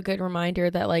kind of a good reminder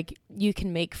that like you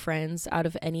can make friends out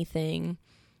of anything,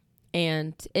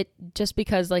 and it just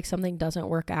because like something doesn't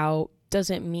work out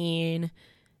doesn't mean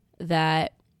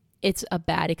that it's a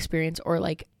bad experience or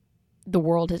like the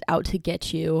world is out to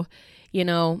get you. You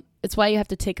know, it's why you have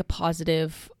to take a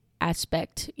positive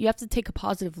aspect. You have to take a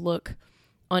positive look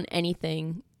on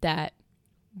anything that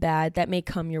bad that may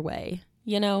come your way.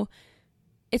 You know,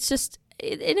 it's just,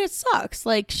 and it sucks.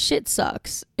 Like, shit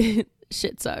sucks.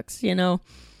 Shit sucks, you know.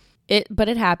 But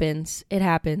it happens. It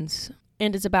happens.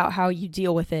 And it's about how you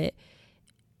deal with it.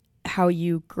 how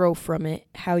you grow from it,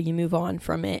 how you move on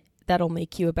from it, that'll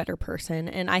make you a better person.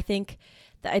 And I think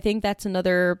that's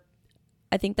another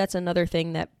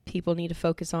thing that people need to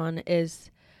focus on is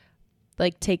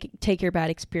like take your bad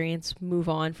experience, move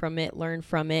on from it, learn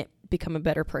from it, become a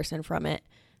better person from it.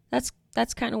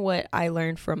 That's kind of what I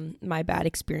learned from my bad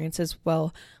experience as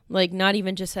well. Like, not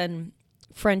even just in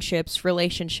friendships,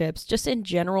 relationships, just in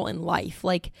general in life.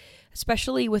 Like,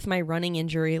 especially with my running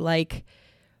injury, like,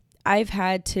 I've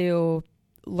had to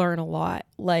learn a lot.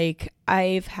 Like,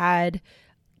 I've had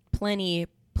plenty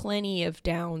of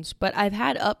downs, but I've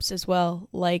had ups as well.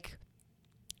 Like,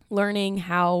 learning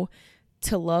how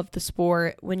to love the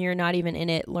sport when you're not even in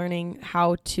it, learning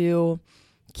how to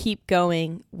keep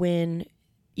going when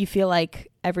you feel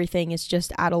like everything is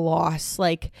just at a loss.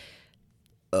 Like,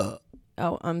 oh,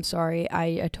 I'm sorry.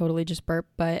 I totally just burped,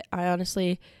 but I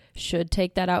honestly should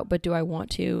take that out. But do I want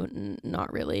to?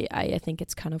 Not really. I think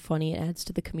it's kind of funny. It adds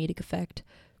to the comedic effect.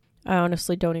 I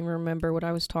honestly don't even remember what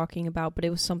I was talking about, but it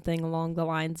was something along the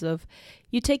lines of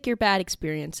you take your bad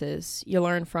experiences, you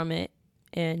learn from it,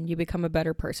 and you become a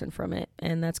better person from it.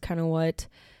 And that's kind of what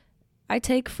I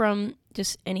take from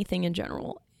just anything in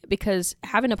general. Because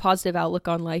having a positive outlook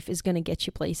on life is going to get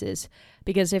you places.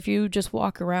 Because if you just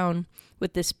walk around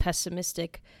with this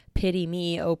pessimistic pity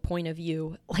me point of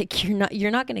view, like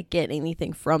you're not going to get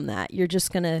anything from that. You're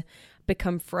just going to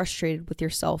become frustrated with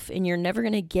yourself, and you're never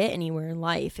going to get anywhere in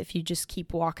life if you just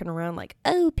keep walking around like,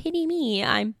 oh, pity me.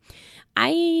 I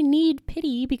need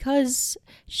pity because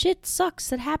shit sucks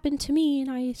that happened to me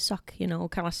and I suck, kind of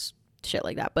shit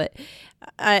like that. But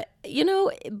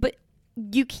but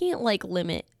you can't like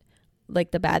limit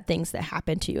like the bad things that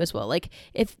happen to you as well. Like,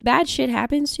 if bad shit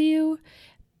happens to you,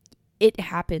 it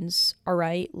happens, all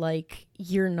right? Like,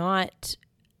 you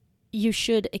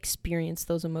should experience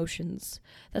those emotions.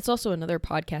 That's also another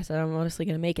podcast that I'm honestly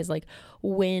going to make, is like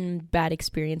when bad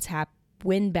experiences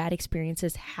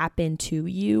happen to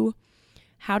you,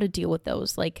 how to deal with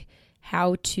those, like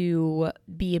how to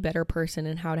be a better person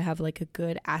and how to have like a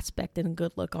good aspect and a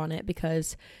good look on it,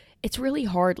 because it's really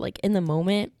hard. Like, in the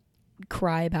moment,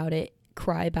 cry about it,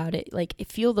 like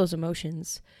feel those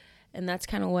emotions. And that's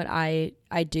kind of what I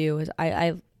do, is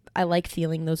I like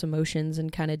feeling those emotions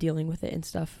and kind of dealing with it and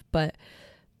stuff. But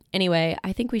anyway,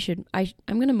 I think I'm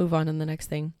going to move on to the next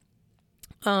thing.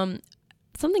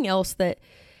 Something else that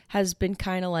has been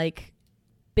kind of like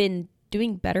been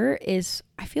doing better is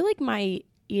I feel like my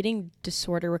eating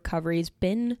disorder recovery has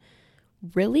been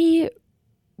really,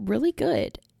 really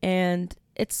good. And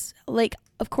it's like,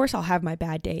 of course I'll have my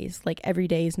bad days. Like, every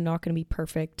day is not going to be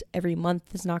perfect. Every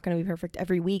month is not going to be perfect.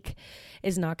 Every week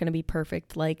is not going to be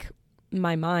perfect. Like,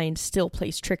 my mind still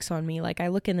plays tricks on me. Like, I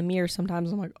look in the mirror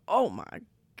sometimes, I'm like, oh my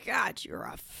God, you're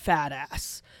a fat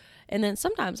ass. And then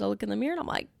sometimes I look in the mirror and I'm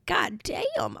like, God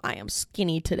damn, I am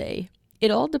skinny today. It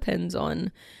all depends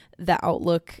on the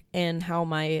outlook and how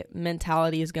my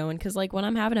mentality is going. Because like, when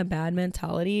I'm having a bad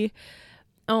mentality,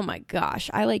 oh my gosh,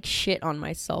 I like shit on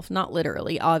myself. Not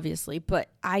literally, obviously, but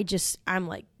I'm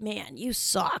like, man, you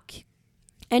suck.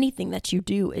 Anything that you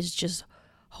do is just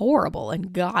horrible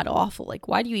and god awful. Like,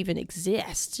 why do you even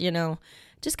exist?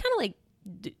 Just kind of like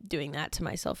doing that to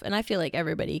myself. And I feel like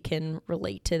everybody can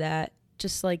relate to that.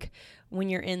 Just like when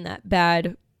you're in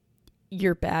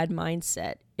your bad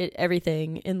mindset,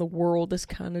 everything in the world is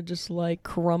kind of just like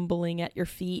crumbling at your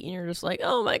feet, and you're just like,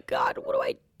 oh my God, what do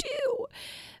I do?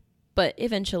 But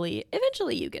eventually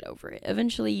you get over it.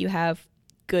 Eventually you have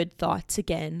good thoughts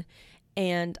again.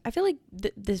 And I feel like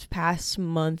this past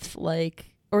month,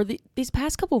 these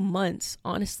past couple months,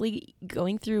 honestly,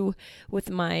 going through with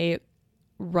my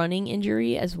running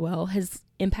injury as well has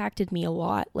impacted me a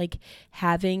lot. Like,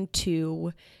 having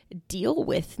to deal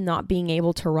with not being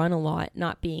able to run a lot,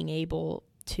 I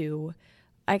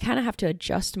kind of have to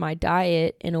adjust my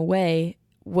diet in a way.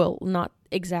 Well, not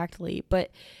exactly,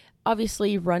 but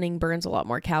obviously running burns a lot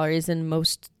more calories than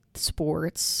most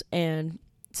sports. And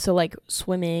so like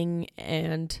swimming,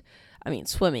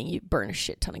 you burn a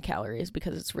shit ton of calories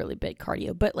because it's really big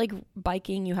cardio. But like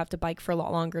biking, you have to bike for a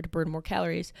lot longer to burn more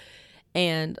calories.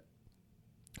 And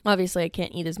obviously I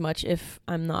can't eat as much if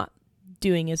I'm not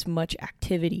doing as much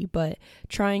activity, but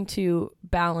trying to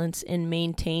balance and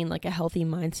maintain like a healthy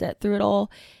mindset through it all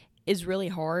is really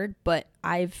hard. But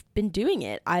I've been doing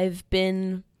it. I've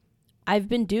been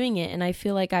doing it, and I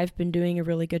feel like I've been doing a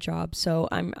really good job. So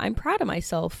I'm proud of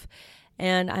myself,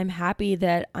 and I'm happy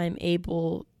that I'm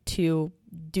able to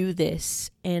do this,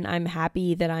 and I'm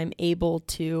happy that I'm able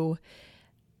to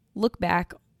look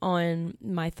back on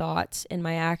my thoughts and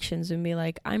my actions and be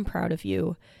like, I'm proud of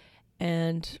you.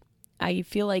 And I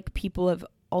feel like people have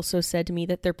also said to me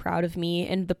that they're proud of me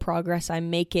and the progress I'm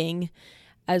making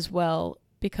as well,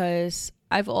 because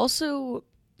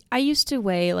I used to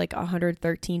weigh like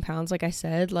 113 pounds, like I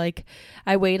said. Like,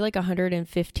 I weighed like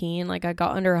 115, like I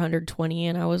got under 120,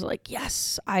 and I was like,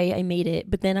 yes, I made it.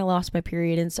 But then I lost my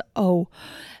period, and so,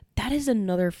 that is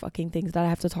another fucking thing that I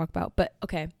have to talk about. But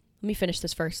okay, let me finish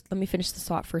this first. Let me finish this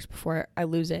thought first before I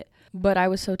lose it. But I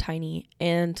was so tiny,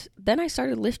 and then I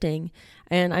started lifting,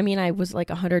 and I mean, I was like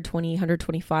 120,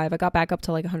 125. I got back up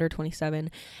to like 127,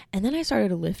 and then I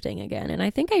started lifting again. And I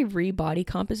think I re-body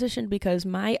compositioned because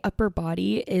my upper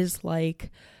body is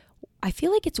like, I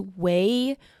feel like it's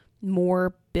way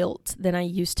more built than I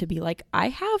used to be. Like, I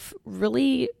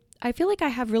feel like I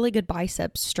have really good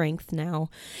biceps strength now.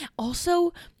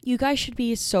 Also, you guys should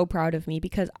be so proud of me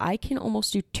because I can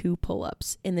almost do 2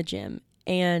 pull-ups in the gym,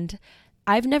 and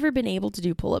I've never been able to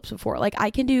do pull-ups before. Like, I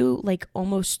can do like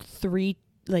almost 3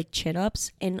 like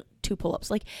chin-ups and 2 pull-ups.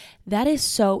 Like, that is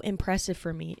so impressive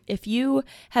for me. If you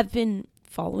have been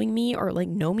following me or like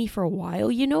know me for a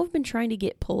while, you know I've been trying to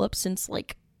get pull-ups since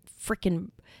like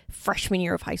freaking freshman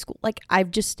year of high school. Like,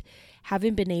 I've just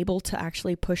haven't been able to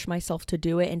actually push myself to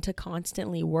do it and to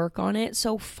constantly work on it.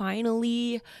 So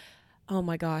finally, oh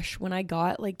my gosh, when I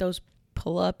got like those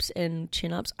pull-ups and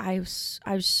chin-ups, I was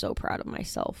so proud of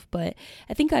myself. But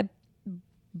I think I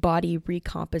body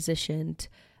recompositioned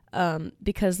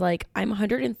because like I'm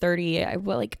 130.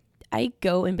 I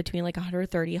go in between like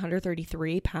 130,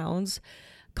 133 pounds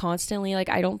constantly. Like,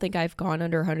 I don't think I've gone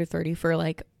under 130 for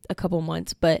like a couple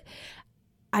months, but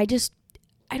I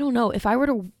don't know. If I were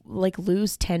to like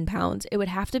lose 10 pounds, it would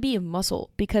have to be a muscle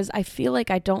because I feel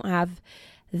like I don't have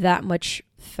that much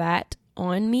fat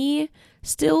on me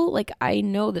still. Like, I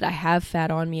know that I have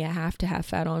fat on me. I have to have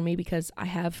fat on me because I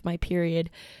have my period,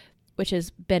 which has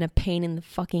been a pain in the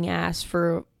fucking ass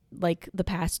for like the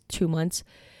past 2 months.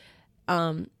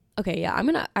 Okay, yeah, I'm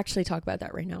gonna actually talk about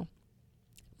that right now.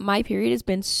 My period has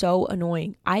been so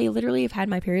annoying. I literally have had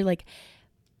my period like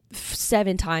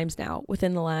 7 times now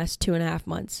within the last 2.5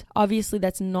 months. Obviously,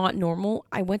 that's not normal.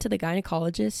 I went to the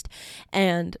gynecologist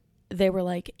and they were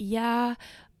like, yeah,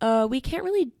 we can't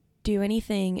really do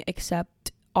anything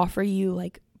except offer you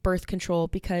like birth control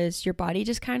because your body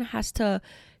just kind of has to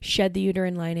shed the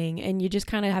uterine lining and you just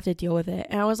kind of have to deal with it.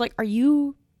 And I was like, are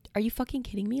you fucking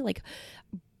kidding me? Like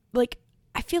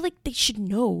I feel like they should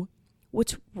know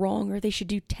what's wrong or they should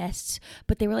do tests,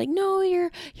 but they were like, no,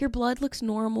 your blood looks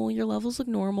normal, your levels look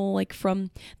normal, like from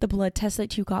the blood test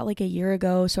that you got like a year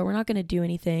ago, so we're not going to do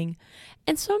anything.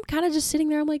 And so I'm kind of just sitting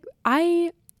there, I'm like,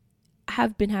 I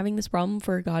have been having this problem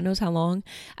for God knows how long.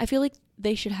 I feel like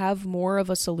they should have more of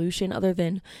a solution other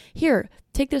than, here,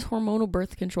 take this hormonal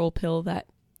birth control pill that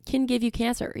can give you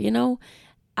cancer, you know?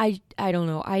 I don't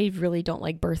know. I really don't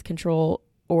like birth control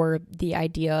or the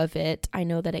idea of it. I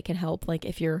know that it can help like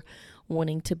if you're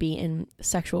wanting to be in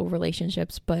sexual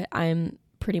relationships, but I'm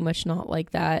pretty much not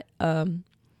like that,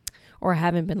 or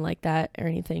haven't been like that or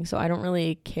anything, so I don't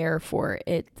really care for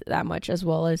it that much, as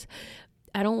well as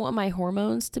I don't want my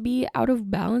hormones to be out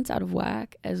of balance, out of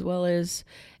whack, as well as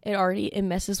it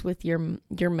messes with your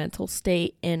mental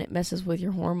state and it messes with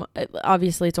your hormone.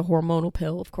 Obviously it's a hormonal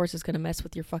pill, of course it's going to mess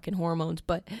with your fucking hormones,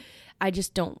 but I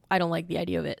don't like the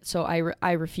idea of it, so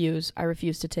I refuse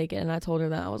to take it. And I told her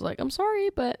that. I was like, I'm sorry,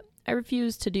 but I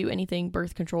refuse to do anything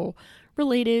birth control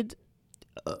related.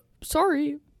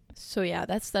 Sorry. So yeah,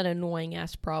 that's that annoying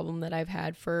ass problem that I've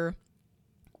had for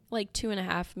like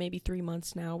 2.5, maybe 3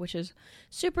 months now, which is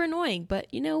super annoying.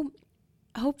 But you know,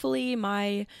 hopefully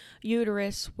my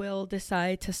uterus will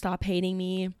decide to stop hating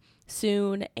me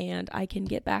soon and I can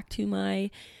get back to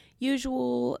my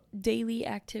usual daily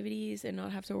activities and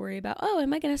not have to worry about, oh,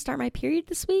 am I going to start my period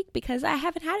this week because I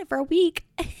haven't had it for a week.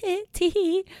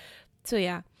 So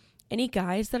yeah, any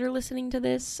guys that are listening to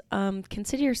this,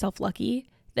 consider yourself lucky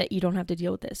that you don't have to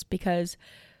deal with this because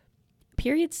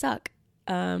periods suck.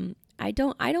 I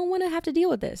don't want to have to deal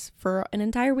with this for an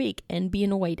entire week and be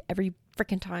annoyed every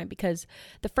freaking time because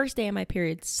the first day of my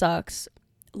period sucks.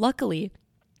 Luckily,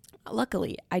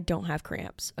 I don't have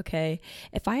cramps, okay?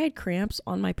 If I had cramps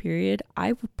on my period,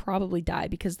 I would probably die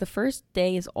because the first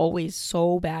day is always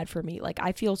so bad for me. Like,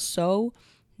 I feel so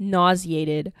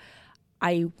nauseated.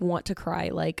 I want to cry.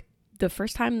 Like, the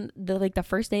first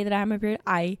day that I have my period,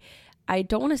 I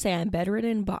don't want to say I'm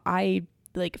bedridden, but I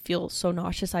like feel so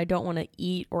nauseous. I don't want to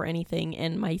eat or anything,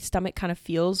 and my stomach kind of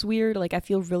feels weird. Like, I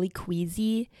feel really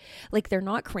queasy. Like, they're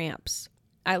not cramps.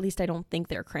 At least I don't think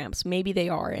they're cramps. Maybe they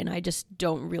are, and I just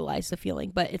don't realize the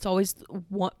feeling. But it's always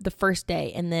the first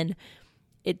day, and then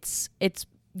it's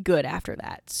good after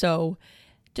that. So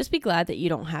just be glad that you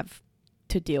don't have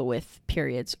to deal with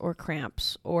periods or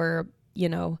cramps or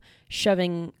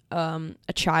shoving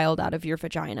a child out of your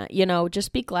vagina.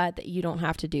 Just be glad that you don't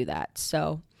have to do that.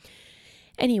 So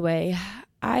anyway,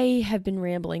 I have been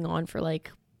rambling on for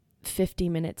like 50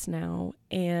 minutes now,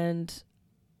 and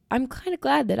I'm kind of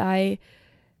glad that I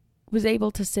was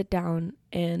able to sit down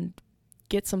and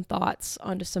get some thoughts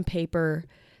onto some paper,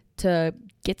 to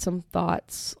get some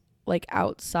thoughts like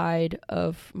outside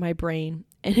of my brain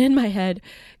and in my head,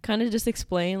 kind of just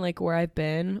explain like where I've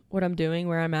been, what I'm doing,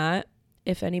 where I'm at.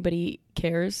 If anybody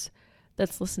cares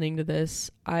that's listening to this,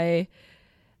 I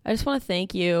just want to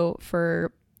thank you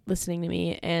for listening to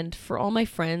me, and for all my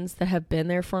friends that have been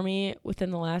there for me within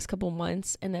the last couple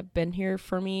months and have been here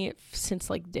for me since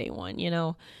like day one.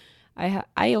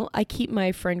 I keep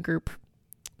my friend group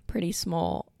pretty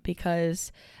small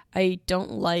because I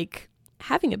don't like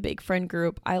having a big friend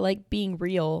group. I like being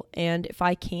real, and if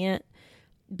I can't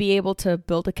be able to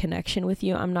build a connection with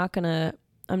you, I'm not gonna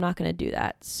do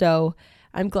that. So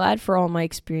I'm glad for all my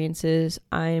experiences.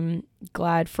 I'm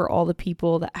glad for all the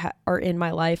people that are in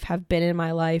my life, have been in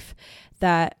my life,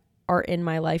 that are in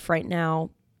my life right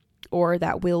now, or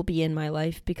that will be in my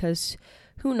life, because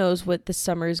who knows what the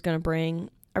summer is going to bring.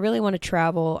 I really want to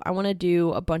travel. I want to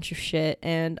do a bunch of shit,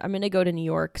 and I'm going to go to New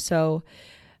York. So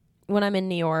when I'm in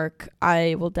New York,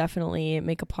 I will definitely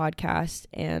make a podcast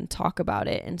and talk about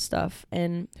it and stuff.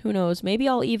 And who knows, maybe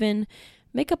I'll even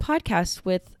make a podcast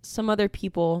with some other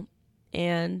people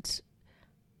and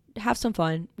have some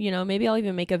fun. Maybe I'll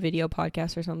even make a video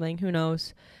podcast or something. Who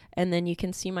knows? And then you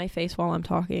can see my face while I'm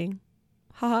talking.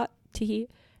 Haha, teehee.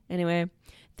 Anyway,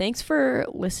 thanks for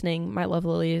listening, my love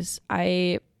lilies.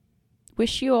 I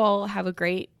wish you all have a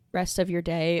great rest of your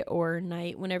day or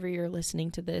night whenever you're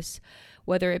listening to this,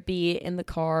 whether it be in the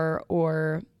car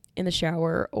or in the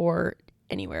shower or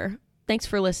anywhere. Thanks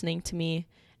for listening to me,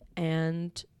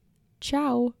 and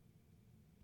ciao.